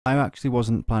I actually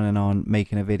wasn't planning on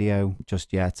making a video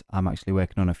just yet. I'm actually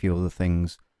working on a few other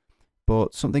things,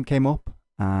 but something came up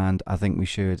and I think we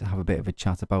should have a bit of a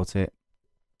chat about it.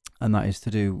 And that is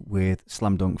to do with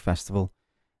Slam Dunk Festival.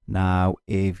 Now,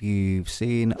 if you've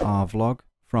seen our vlog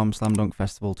from Slam Dunk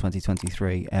Festival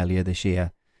 2023 earlier this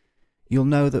year, you'll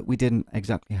know that we didn't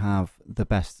exactly have the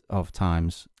best of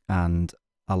times, and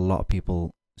a lot of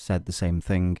people said the same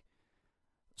thing.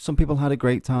 Some people had a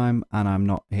great time, and I'm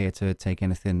not here to take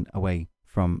anything away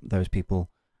from those people.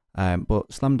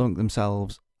 But Slam Dunk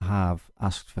themselves have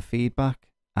asked for feedback,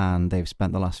 and they've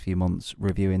spent the last few months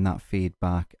reviewing that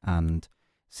feedback and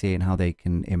seeing how they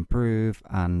can improve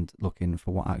and looking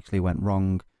for what actually went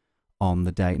wrong on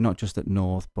the day, not just at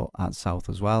North, but at South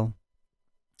as well.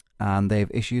 And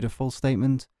they've issued a full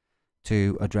statement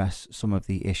to address some of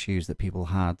the issues that people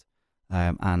had,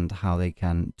 and how they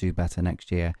can do better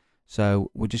next year.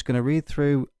 So we're just going to read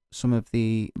through some of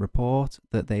the report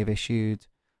that they've issued,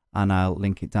 and I'll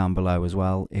link it down below as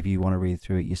well if you want to read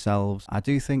through it yourselves. I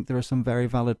do think there are some very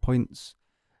valid points.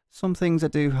 Some things I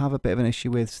do have a bit of an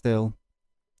issue with still,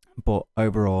 but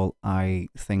overall I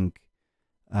think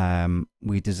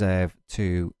we deserve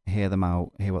to hear them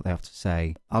out, hear what they have to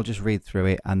say. I'll just read through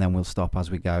it and then we'll stop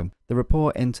as we go. The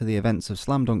report into the events of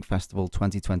Slam Dunk Festival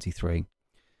 2023.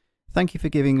 Thank you for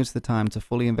giving us the time to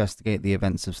fully investigate the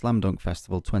events of Slam Dunk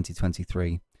Festival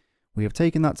 2023. We have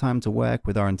taken that time to work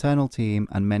with our internal team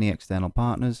and many external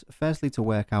partners, firstly to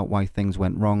work out why things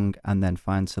went wrong and then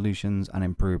find solutions and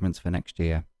improvements for next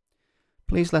year.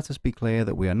 Please let us be clear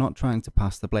that we are not trying to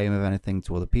pass the blame of anything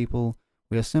to other people.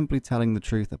 We are simply telling the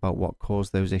truth about what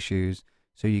caused those issues,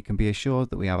 so you can be assured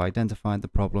that we have identified the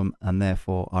problem and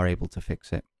therefore are able to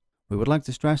fix it. We would like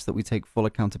to stress that we take full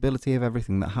accountability of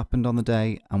everything that happened on the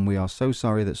day, and we are so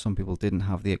sorry that some people didn't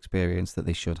have the experience that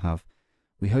they should have.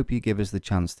 We hope you give us the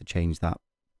chance to change that.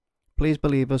 Please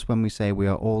believe us when we say we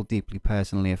are all deeply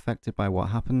personally affected by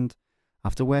what happened.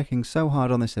 After working so hard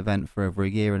on this event for over a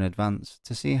year in advance,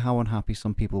 to see how unhappy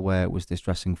some people were was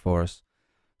distressing for us.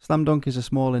 Slam Dunk is a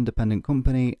small independent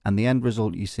company, and the end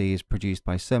result you see is produced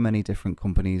by so many different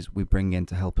companies we bring in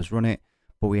to help us run it,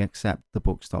 but we accept the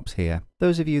buck stops here.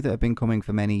 Those of you that have been coming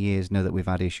for many years know that we've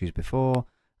had issues before,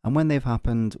 and when they've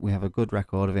happened, we have a good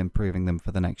record of improving them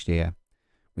for the next year.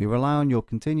 We rely on your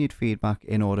continued feedback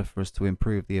in order for us to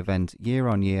improve the event year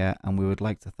on year, and we would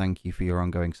like to thank you for your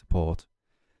ongoing support.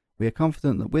 We are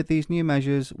confident that with these new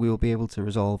measures, we will be able to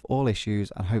resolve all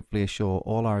issues and hopefully assure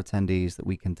all our attendees that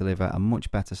we can deliver a much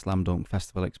better Slam Dunk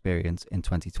Festival experience in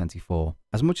 2024.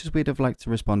 As much as we'd have liked to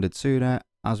responded sooner,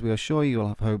 as we are sure you will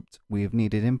have hoped, we have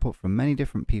needed input from many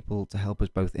different people to help us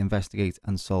both investigate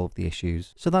and solve the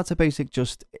issues. So that's a basic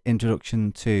just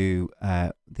introduction to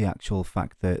the actual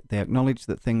fact that they acknowledge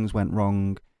that things went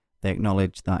wrong. They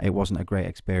acknowledge that it wasn't a great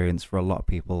experience for a lot of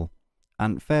people.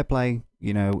 And fair play,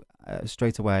 you know,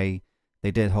 straight away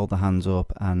they did hold their hands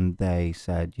up and they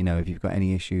said, you know, if you've got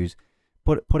any issues,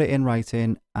 put it in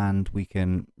writing and we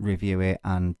can review it.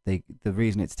 And the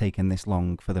reason it's taken this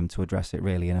long for them to address it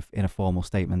really in a formal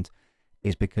statement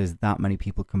is because that many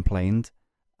people complained.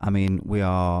 I mean,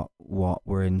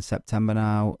 we're in September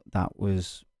now. That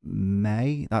was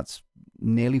May. That's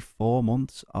nearly 4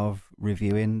 months of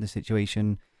reviewing the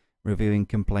situation, reviewing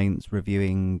complaints,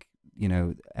 reviewing, you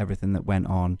know, everything that went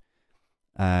on.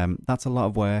 That's a lot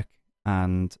of work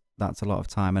and that's a lot of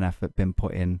time and effort been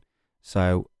put in.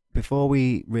 So before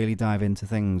we really dive into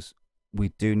things, we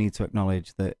do need to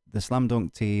acknowledge that the Slam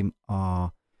Dunk team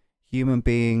are human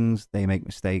beings. They make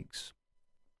mistakes,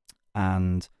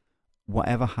 and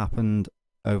whatever happened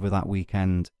over that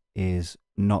weekend is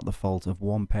not the fault of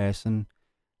one person.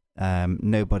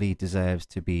 Nobody deserves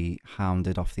to be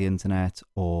hounded off the internet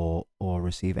or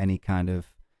receive any kind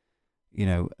of, you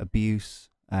know, abuse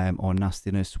or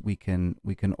nastiness. We can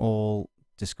all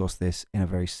discuss this in a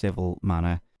very civil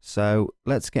manner. So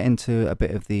let's get into a bit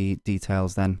of the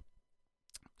details then.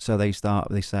 So they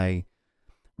say,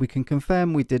 we can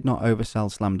confirm we did not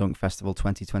oversell Slam Dunk Festival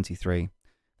 2023.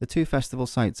 The two festival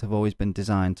sites have always been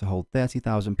designed to hold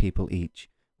 30,000 people each.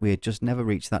 We had just never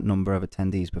reached that number of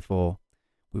attendees before.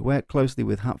 We worked closely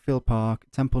with Hatfield Park,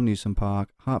 Temple Newsam Park,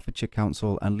 Hertfordshire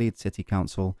Council and Leeds City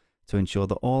Council to ensure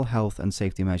that all health and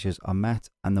safety measures are met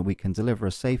and that we can deliver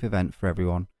a safe event for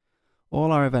everyone.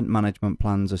 All our event management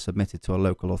plans are submitted to a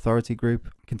local authority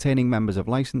group containing members of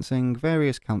licensing,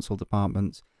 various council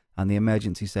departments and the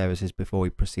emergency services before we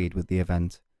proceed with the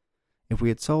event. If we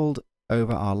had sold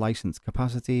over our license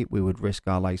capacity, we would risk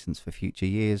our license for future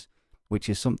years, which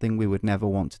is something we would never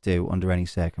want to do under any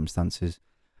circumstances.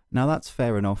 Now that's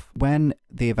fair enough. When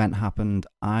the event happened,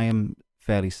 I am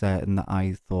fairly certain that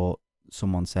I thought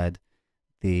someone said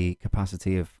the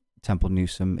capacity of Temple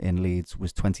Newsam in Leeds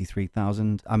was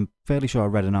 23,000. I'm fairly sure I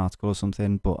read an article or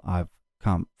something, but I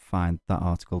can't find that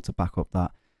article to back up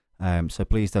that. So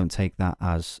please don't take that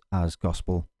as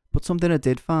gospel. But something I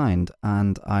did find,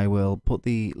 and I will put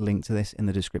the link to this in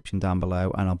the description down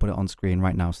below, and I'll put it on screen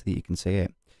right now so that you can see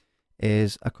it,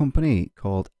 is a company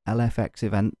called LFX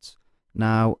Events.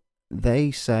 Now,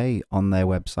 they say on their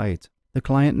website, the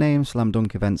client name Slam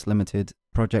Dunk Events Limited,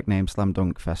 project name Slam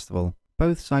Dunk Festival.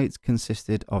 Both sites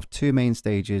consisted of 2 main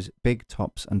stages, big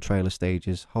tops and trailer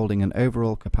stages, holding an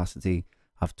overall capacity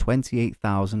of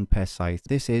 28,000 per site.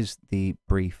 This is the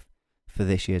brief for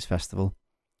this year's festival.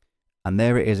 And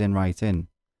there it is in writing.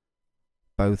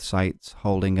 Both sites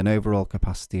holding an overall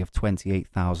capacity of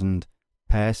 28,000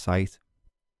 per site,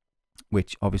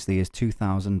 which obviously is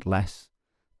 2,000 less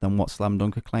than what Slam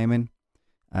Dunk are claiming.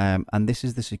 And this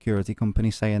is the security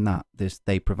company saying that.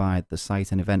 They provide the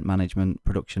site and event management,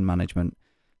 production management,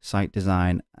 site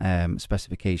design,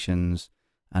 specifications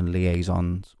and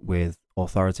liaisons with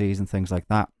authorities and things like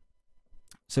that.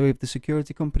 So if the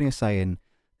security company is saying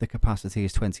the capacity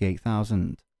is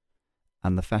 28,000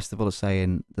 and the festival is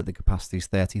saying that the capacity is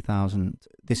 30,000,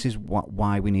 this is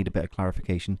why we need a bit of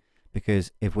clarification,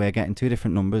 because if we're getting 2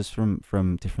 different numbers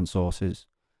from different sources,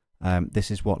 this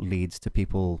is what leads to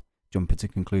people jumping to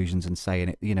conclusions and saying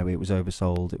it, it was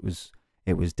oversold,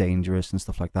 it was dangerous and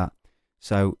stuff like that.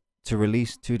 So to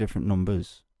release 2 different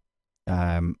numbers,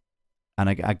 and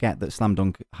I get that Slam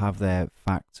Dunk have their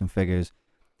facts and figures,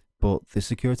 but the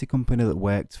security company that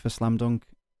worked for Slam Dunk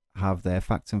have their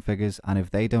facts and figures, and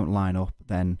if they don't line up,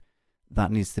 then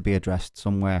that needs to be addressed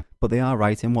somewhere. But they are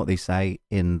right in what they say,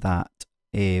 in that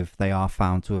if they are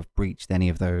found to have breached any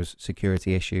of those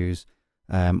security issues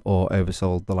or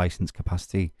oversold the license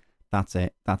capacity, that's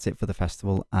it for the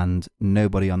festival, and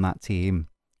nobody on that team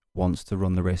wants to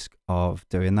run the risk of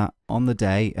doing that. On the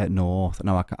day at North,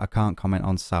 no, I can't comment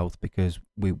on South because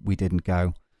we didn't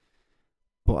go,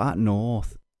 but at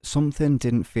North, something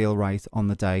didn't feel right on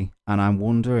the day, and I'm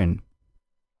wondering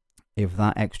if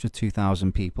that extra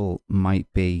 2,000 people might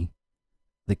be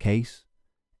the case,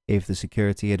 if the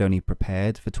security had only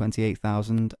prepared for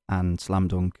 28,000 and Slam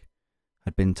Dunk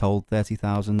had been told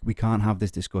 30,000. We can't have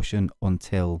this discussion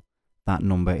until that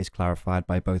number is clarified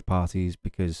by both parties,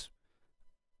 because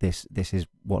this is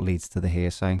what leads to the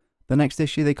hearsay. The next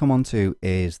issue they come on to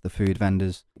is the food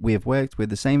vendors. We have worked with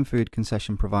the same food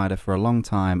concession provider for a long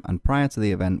time, and prior to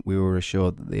the event we were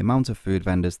assured that the amount of food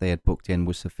vendors they had booked in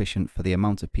was sufficient for the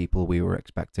amount of people we were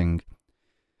expecting.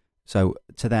 So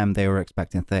to them, they were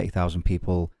expecting 30,000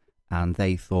 people, and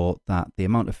they thought that the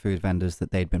amount of food vendors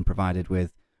that they'd been provided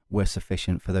with were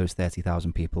sufficient for those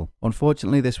 30,000 people.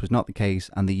 Unfortunately, this was not the case,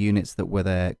 and the units that were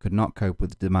there could not cope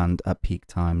with the demand at peak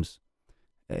times.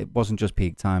 It wasn't just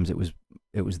peak times, it was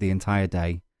the entire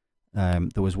day. There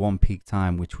was one peak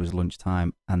time, which was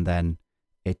lunchtime, and then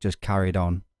it just carried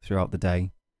on throughout the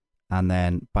day. And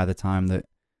then by the time that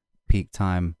peak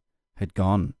time had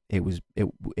gone, it was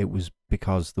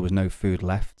because there was no food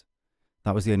left.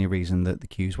 That was the only reason that the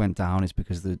queues went down, is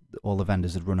because all the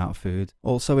vendors had run out of food.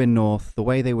 Also in North, the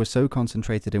way they were so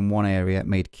concentrated in one area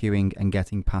made queuing and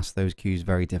getting past those queues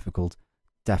very difficult.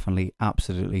 Definitely,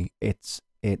 absolutely. It's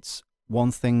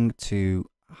one thing to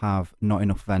have not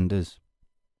enough vendors.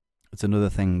 It's another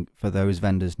thing for those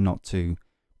vendors not to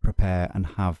prepare and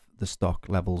have the stock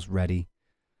levels ready.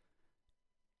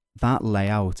 That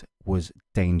layout was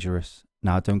dangerous.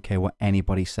 Now, I don't care what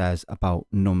anybody says about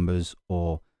numbers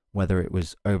or whether it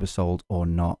was oversold or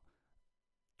not.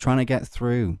 Trying to get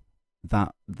through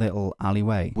that little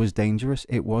alleyway was dangerous.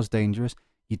 It was dangerous.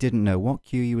 You didn't know what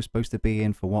queue you were supposed to be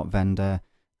in for what vendor.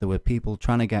 There were people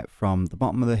trying to get from the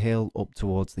bottom of the hill up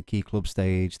towards the Key Club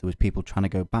stage. There was people trying to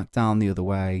go back down the other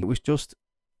way. It was just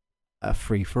a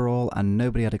free-for-all, and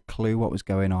nobody had a clue what was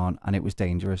going on, and it was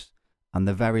dangerous. And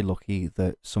they're very lucky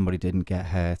that somebody didn't get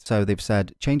hurt. So they've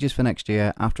said, changes for next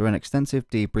year. After an extensive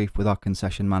debrief with our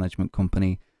concession management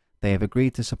company, they have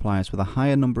agreed to supply us with a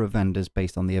higher number of vendors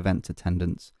based on the event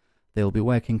attendance. They will be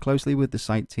working closely with the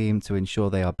site team to ensure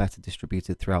they are better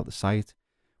distributed throughout the site.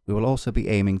 We will also be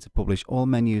aiming to publish all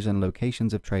menus and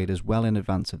locations of traders well in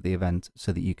advance of the event,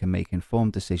 so that you can make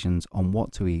informed decisions on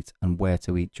what to eat and where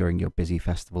to eat during your busy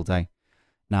festival day.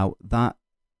 Now, that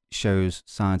shows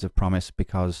signs of promise,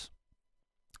 because,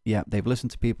 yeah, they've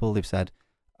listened to people. They've said,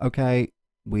 okay,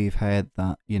 we've heard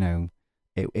that,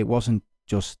 it wasn't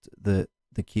just the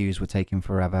queues were taking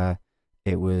forever.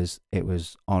 It was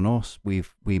on us. We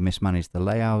mismanaged the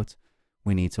layout.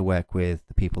 We need to work with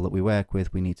the people that we work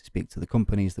with. We need to speak to the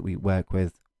companies that we work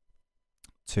with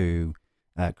to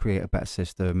create a better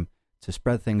system, to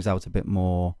spread things out a bit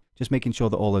more, just making sure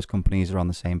that all those companies are on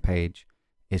the same page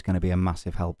is going to be a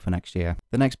massive help for next year.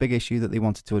 The next big issue that they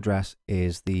wanted to address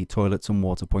is the toilets and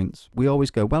water points. We always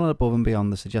go well above and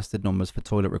beyond the suggested numbers for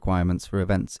toilet requirements for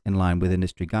events in line with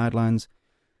industry guidelines.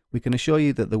 We can assure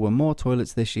you that there were more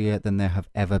toilets this year than there have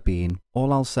ever been.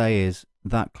 All I'll say is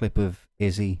that clip of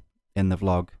Izzy in the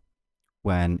vlog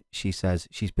when she says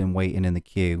she's been waiting in the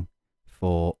queue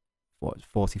for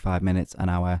 45 minutes, an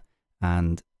hour,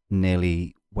 and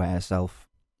nearly wet herself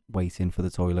waiting for the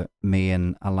toilet. Me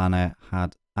and Alana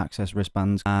had access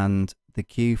wristbands and the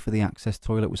queue for the access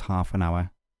toilet was half an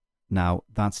hour. Now,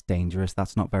 that's dangerous.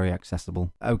 That's not very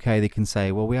accessible. Okay, they can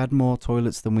say, well, we had more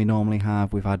toilets than we normally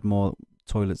have. We've had more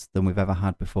toilets than we've ever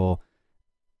had before.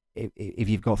 If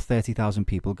you've got 30,000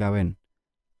 people going,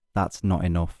 that's not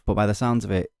enough. But by the sounds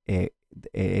of it, it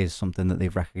is something that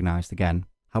they've recognised again.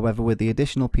 However, with the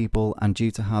additional people and due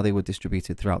to how they were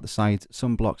distributed throughout the site,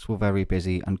 some blocks were very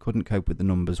busy and couldn't cope with the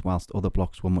numbers whilst other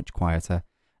blocks were much quieter.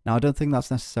 Now, I don't think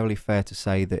that's necessarily fair to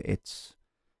say that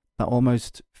that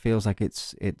almost feels like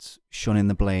it's shunning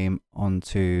the blame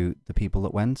onto the people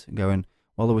that went and going,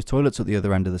 well, there was toilets at the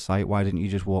other end of the site, why didn't you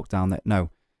just walk down there?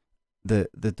 No,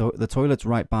 the toilets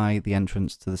right by the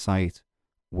entrance to the site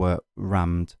were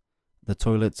rammed. The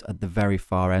toilets at the very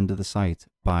far end of the site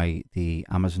by the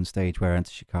Amazon stage where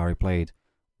Enter Shikari played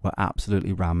were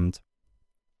absolutely rammed.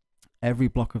 Every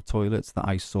block of toilets that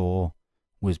I saw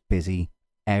was busy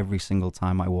every single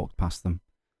time I walked past them.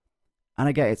 And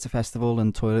I get it's a festival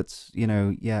and toilets, you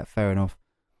know, yeah, fair enough.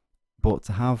 But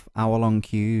to have hour-long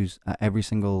queues at every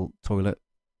single toilet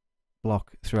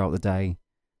block throughout the day,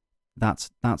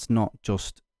 that's not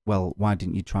just, well, why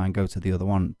didn't you try and go to the other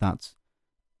one?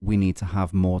 We need to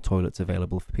have more toilets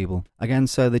available for people. Again,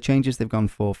 so the changes they've gone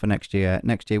for next year.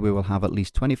 Next year we will have at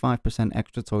least 25%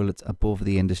 extra toilets above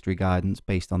the industry guidance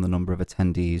based on the number of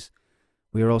attendees.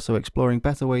 We are also exploring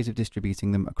better ways of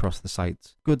distributing them across the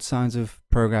sites. Good signs of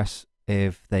progress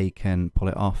if they can pull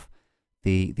it off.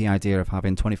 The idea of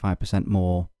having 25%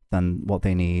 more than what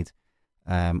they need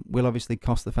will obviously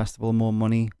cost the festival more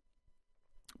money,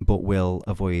 but will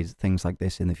avoid things like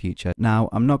this in the future. Now,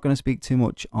 I'm not going to speak too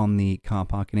much on the car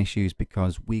parking issues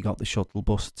because we got the shuttle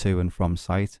bus to and from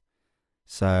site.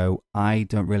 So I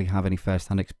don't really have any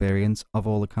first-hand experience of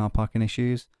all the car parking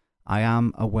issues. I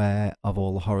am aware of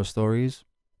all the horror stories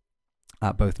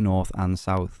at both North and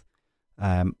South.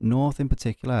 North in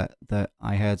particular, that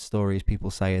I heard stories, people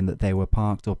saying that they were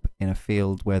parked up in a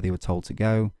field where they were told to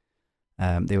go.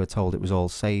 They were told it was all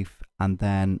safe. And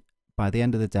then by the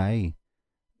end of the day,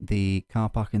 the car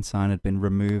parking sign had been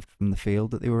removed from the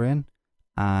field that they were in,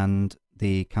 and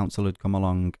the council had come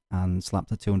along and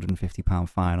slapped a £250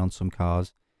 fine on some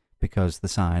cars because the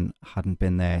sign hadn't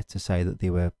been there to say that they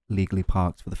were legally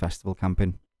parked for the festival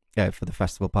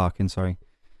parking, sorry.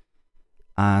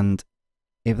 And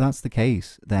if that's the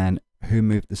case, then who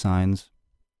moved the signs?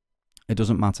 It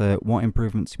doesn't matter what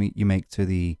improvements you make to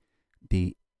the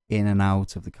in and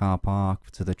out of the car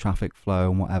park, to the traffic flow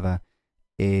and whatever.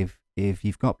 If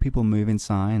you've got people moving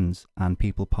signs and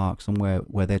people park somewhere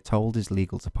where they're told is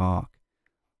legal to park,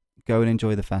 go and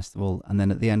enjoy the festival, and then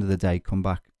at the end of the day come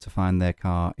back to find their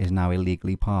car is now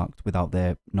illegally parked without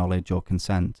their knowledge or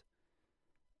consent.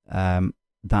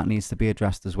 That needs to be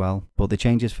addressed as well. But the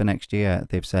changes for next year,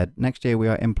 they've said, next year we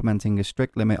are implementing a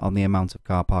strict limit on the amount of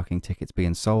car parking tickets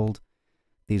being sold.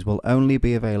 These will only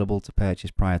be available to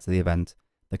purchase prior to the event.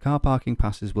 The car parking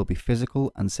passes will be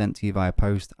physical and sent to you via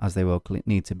post, as they will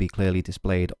need to be clearly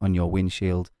displayed on your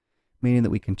windshield, meaning that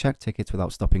we can check tickets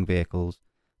without stopping vehicles.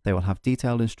 They will have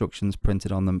detailed instructions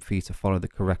printed on them for you to follow the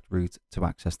correct route to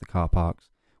access the car parks,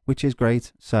 which is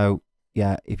great. So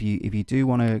yeah, if you do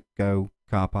want to go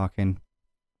car parking,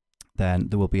 then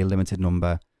there will be a limited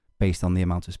number based on the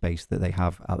amount of space that they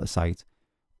have at the site,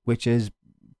 which is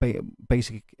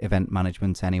basic event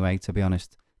management anyway, to be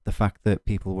honest. The fact that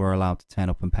people were allowed to turn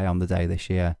up and pay on the day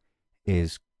this year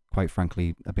is, quite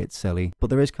frankly, a bit silly. But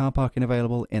there is car parking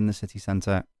available in the city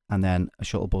centre and then a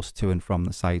shuttle bus to and from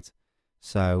the site.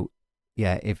 So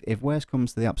yeah, if worst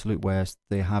comes to the absolute worst,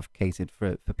 they have catered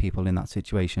for people in that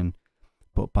situation.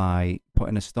 But by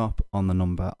putting a stop on the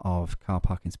number of car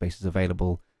parking spaces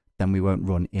available, then we won't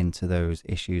run into those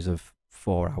issues of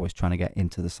 4 hours trying to get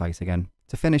into the site again.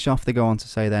 To finish off, they go on to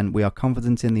say then, we are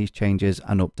confident in these changes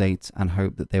and updates and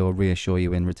hope that they will reassure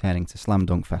you in returning to Slam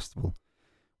Dunk Festival.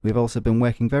 We've also been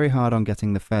working very hard on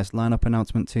getting the first lineup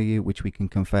announcement to you, which we can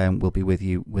confirm will be with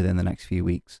you within the next few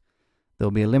weeks. There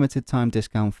will be a limited time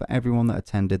discount for everyone that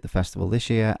attended the festival this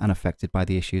year and affected by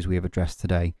the issues we have addressed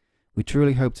today. We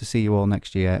truly hope to see you all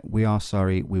next year. We are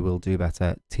sorry, we will do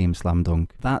better. Team Slam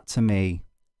Dunk. That to me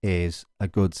is a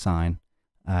good sign.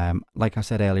 Like I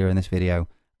said earlier in this video,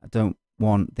 I don't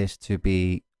want this to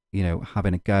be, you know,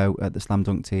 having a go at the Slam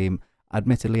Dunk team.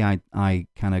 Admittedly, I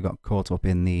kind of got caught up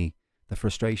in the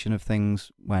frustration of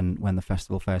things when the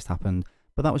festival first happened,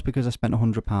 but that was because I spent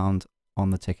 £100 on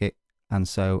the ticket, and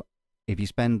so if you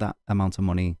spend that amount of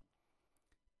money,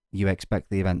 you expect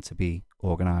the event to be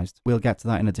organised. We'll get to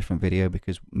that in a different video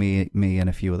because me and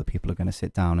a few other people are going to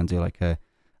sit down and do like a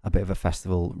bit of a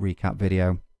festival recap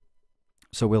video.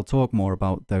 So we'll talk more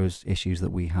about those issues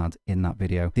that we had in that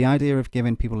video. The idea of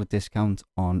giving people a discount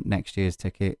on next year's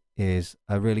ticket is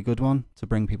a really good one to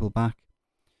bring people back.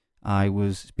 I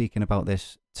was speaking about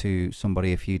this to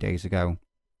somebody a few days ago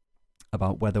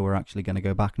about whether we're actually going to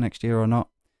go back next year or not.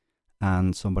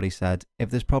 And somebody said, if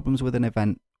there's problems with an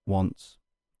event once,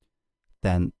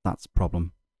 then that's a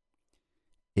problem.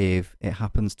 If it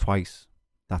happens twice,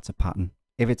 that's a pattern.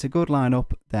 If it's a good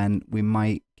lineup, then we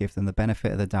might give them the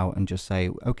benefit of the doubt and just say,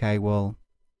 okay, well,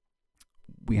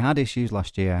 we had issues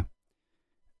last year.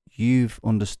 You've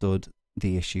understood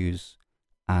the issues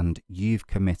and you've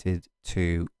committed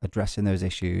to addressing those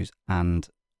issues and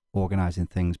organising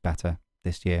things better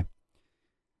this year.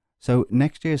 So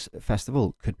next year's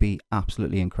festival could be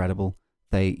absolutely incredible.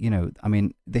 They, you know, I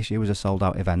mean, this year was a sold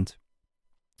out event.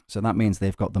 So that means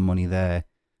they've got the money there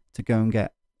to go and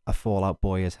get a Fall Out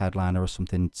Boy as headliner or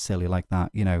something silly like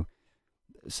that, you know.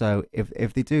 So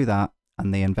if they do that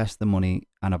and they invest the money,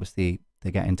 and obviously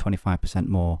they're getting 25%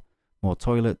 more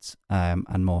toilets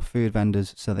and more food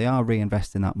vendors, so they are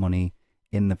reinvesting that money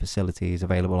in the facilities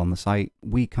available on the site.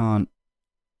 We can't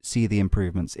see the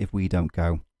improvements if we don't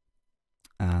go.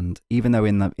 And even though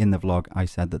in the vlog I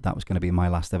said that was going to be my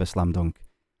last ever Slam Dunk,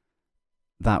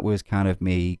 that was kind of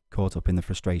me caught up in the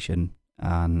frustration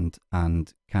and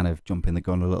kind of jumping the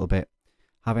gun a little bit.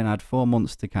 Having had 4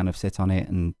 months to kind of sit on it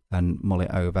and mull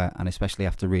it over, and especially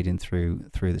after reading through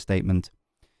the statement,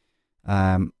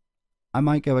 I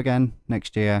might go again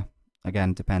next year,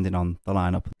 again depending on the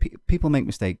lineup. People make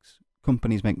mistakes,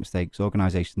 companies make mistakes,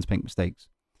 organizations make mistakes.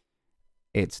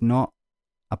 It's not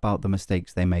about the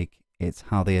mistakes they make, it's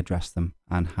how they address them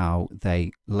and how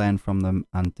they learn from them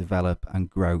and develop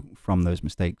and grow from those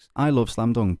mistakes. I love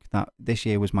Slam Dunk. That this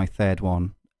year was my 3rd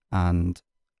one, and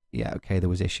yeah, okay, there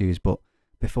was issues, but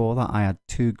before that I had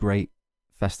 2 great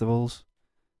festivals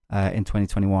in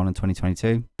 2021 and 2022,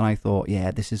 and I thought, yeah,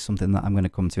 this is something that I'm going to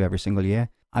come to every single year.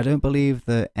 I don't believe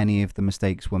that any of the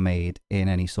mistakes were made in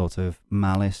any sort of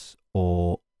malice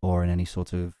or in any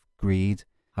sort of greed.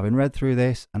 Having read through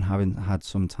this and having had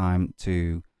some time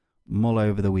to mull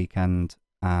over the weekend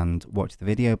and watch the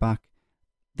video back,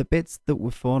 the bits that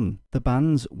were fun, the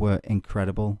bands were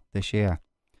incredible this year.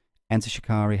 Enter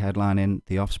Shikari headlining,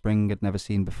 The Offspring I'd never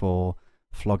seen before,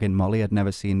 Flogging Molly I'd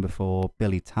never seen before,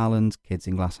 Billy Talent, Kids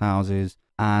in Glass Houses.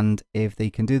 And if they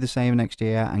can do the same next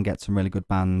year and get some really good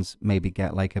bands, maybe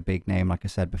get like a big name, like I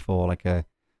said before, like a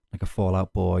Fall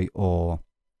Out Boy or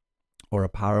a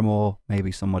Paramore,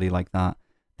 maybe somebody like that,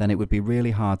 then it would be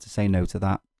really hard to say no to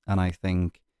that. And I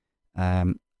think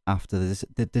after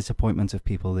the disappointment of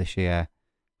people this year,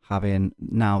 having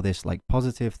now this like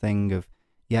positive thing of,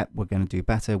 yeah, we're going to do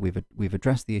better, we've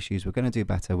addressed the issues, we're going to do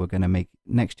better, we're going to make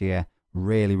next year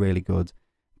really, really good,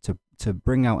 to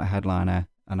bring out a headliner.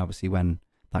 And obviously when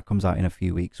that comes out in a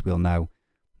few weeks, we'll know,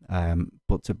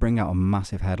 but to bring out a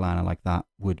massive headliner like that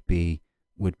would be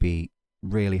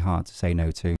really hard to say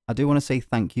no to. I do want to say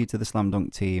thank you to the Slam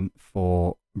Dunk team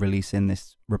for releasing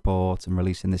this report and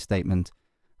releasing this statement,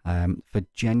 for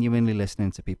genuinely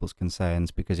listening to people's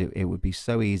concerns, because it would be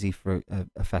so easy for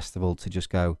a festival to just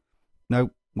go,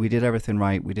 no, we did everything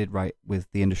right, we did right with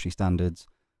the industry standards,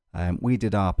 we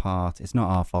did our part, it's not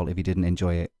our fault if you didn't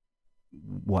enjoy it,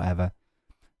 whatever.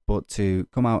 But to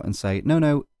come out and say,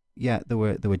 no, yeah, there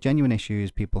were genuine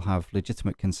issues, people have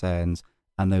legitimate concerns,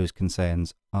 and those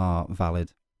concerns are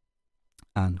valid,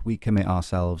 and we commit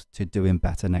ourselves to doing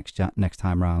better next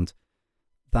time round,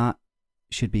 that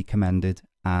should be commended.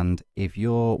 And if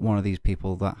you're one of these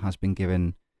people that has been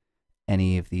given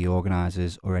any of the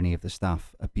organisers or any of the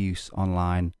staff abuse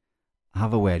online,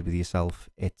 have a word with yourself.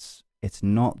 It's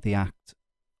not the act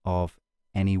of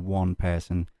any one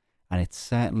person, and it's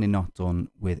certainly not done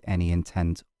with any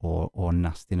intent or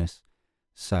nastiness.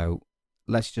 So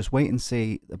let's just wait and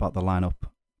see about the lineup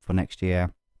for next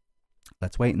year.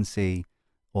 Let's wait and see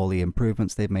all the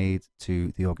improvements they've made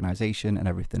to the organisation and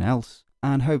everything else.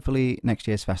 And hopefully next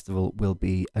year's festival will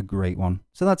be a great one.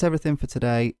 So that's everything for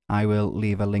today. I will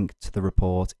leave a link to the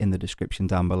report in the description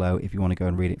down below if you want to go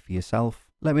and read it for yourself.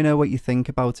 Let me know what you think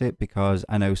about it, because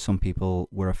I know some people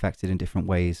were affected in different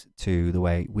ways to the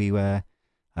way we were.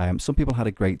 Some people had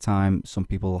a great time. Some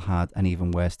people had an even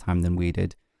worse time than we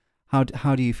did.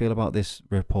 How do you feel about this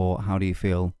report? How do you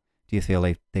feel? Do you feel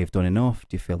they've done enough?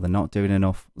 Do you feel they're not doing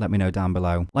enough? Let me know down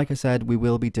below. Like I said, we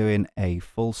will be doing a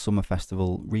full summer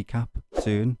festival recap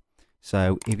soon.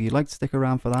 So if you'd like to stick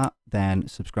around for that, then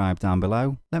subscribe down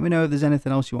below. Let me know if there's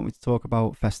anything else you want me to talk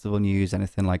about, festival news,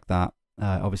 anything like that.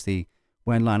 Obviously,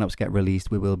 when lineups get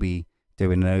released, we will be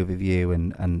doing an overview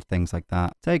and things like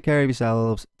that. Take care of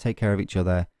yourselves, take care of each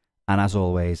other, and as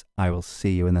always, I will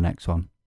see you in the next one.